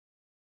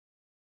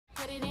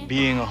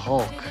Being a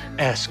Hulk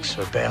asks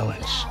for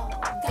balance.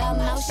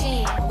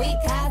 Commotion, we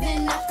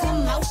causing a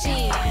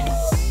commotion.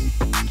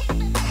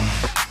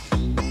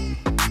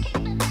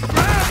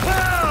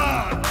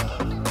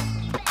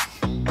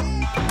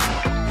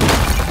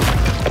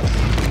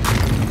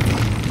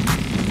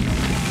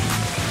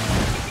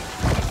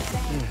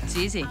 It's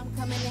easy.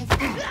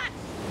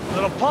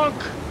 Little punk!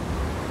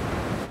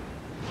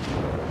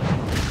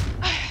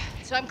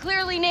 So I'm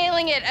clearly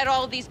nailing it at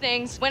all of these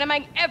things. When am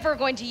I ever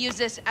going to use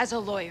this as a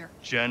lawyer?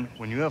 Jen,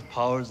 when you have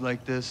powers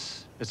like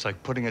this, it's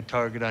like putting a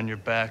target on your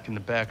back and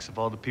the backs of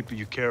all the people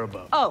you care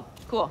about. Oh,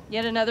 cool.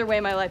 Yet another way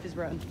my life is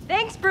ruined.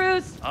 Thanks,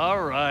 Bruce.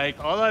 All right.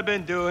 All I've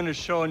been doing is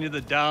showing you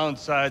the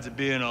downsides of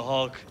being a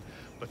Hulk,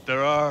 but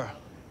there are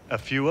a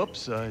few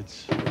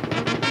upsides. Our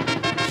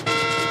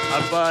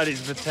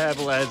bodies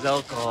metabolize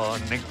alcohol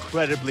at an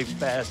incredibly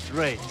fast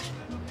rate,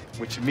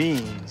 which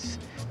means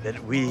that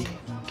we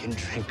can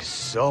drink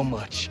so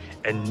much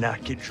and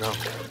not get drunk.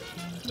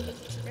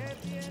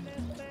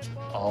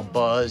 All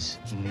buzz,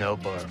 no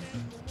barf.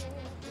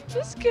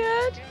 That's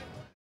good.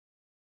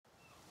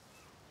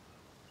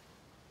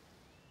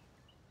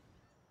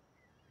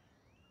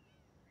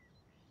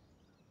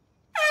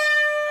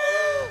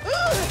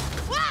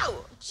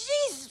 Wow!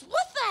 Jeez,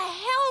 what the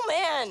hell,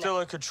 man? Still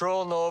in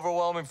control, no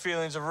overwhelming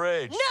feelings of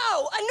rage.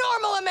 No, a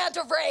normal amount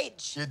of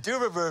rage. You do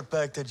revert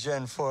back to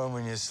Gen form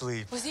when you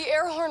sleep. Was the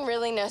air horn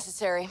really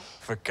necessary?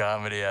 For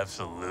comedy,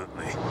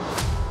 absolutely.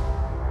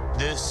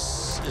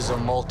 This is a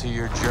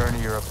multi-year journey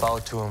you're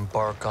about to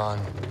embark on.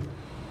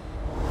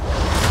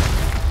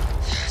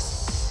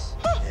 Yes.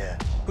 Yeah.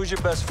 Who's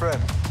your best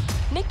friend?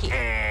 Nikki.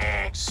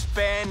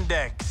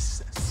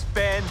 Spandex.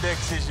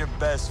 Spandex is your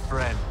best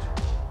friend.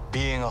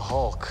 Being a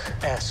Hulk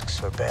asks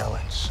for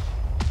balance.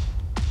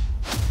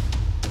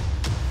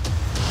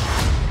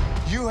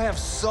 You have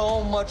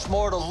so much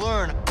more to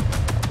learn.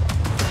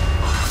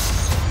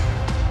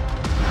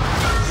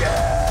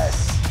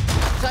 Yes!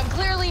 So I'm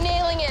clearly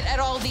nailing it at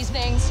all of these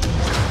things.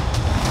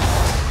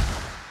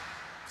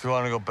 If you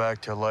want to go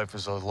back to your life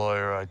as a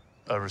lawyer,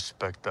 I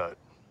respect that.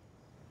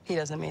 He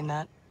doesn't mean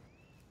that.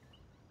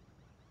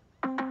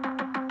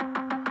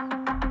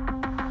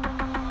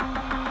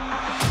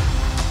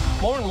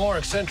 More and more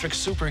eccentric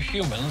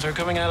superhumans are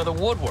coming out of the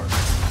woodwork.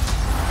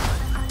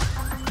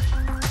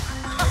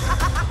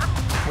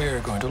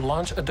 We're going to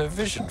launch a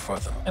division for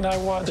them. And I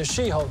want the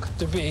She-Hulk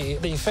to be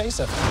the face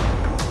of it.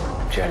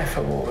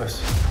 Jennifer Waters.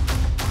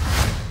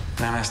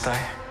 Namaste. I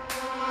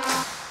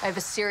have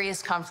a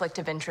serious conflict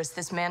of interest.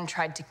 This man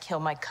tried to kill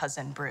my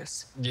cousin,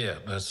 Bruce. Yeah,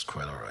 that's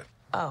quite all right.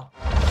 Oh.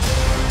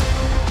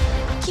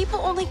 People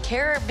only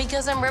care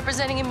because I'm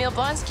representing Emil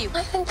Blonsky.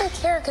 I think they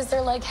care because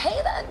they're like,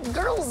 hey, that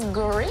girl's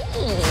green.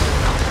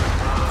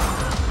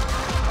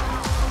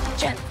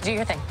 Jen, do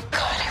your thing.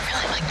 God, I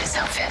really like this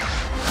outfit.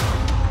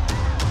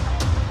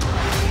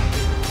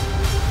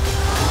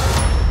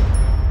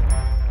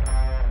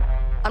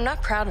 I'm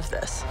not proud of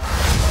this.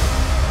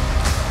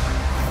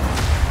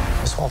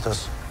 Miss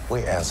Walters,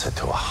 we answer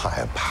to a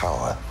higher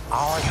power.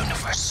 Our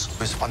universe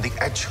is on the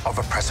edge of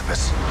a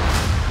precipice.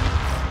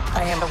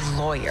 I am a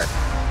lawyer.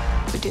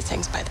 We do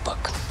things by the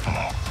book.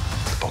 The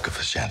Book of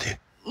Ashanti.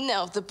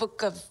 No, the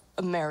Book of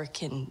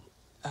American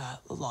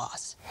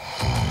laws.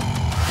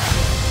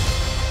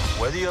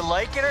 Whether you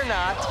like it or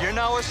not, you're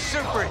now a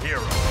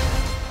superhero.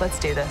 Let's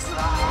do this.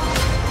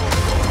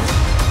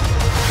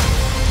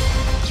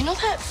 You know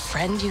that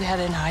friend you had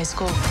in high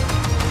school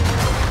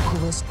who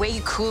was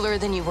way cooler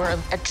than you were,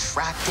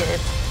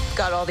 attractive,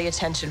 got all the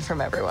attention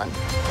from everyone?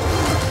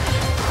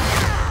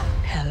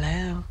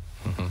 Hello.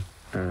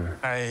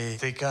 I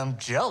think I'm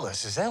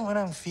jealous. Is that what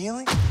I'm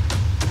feeling?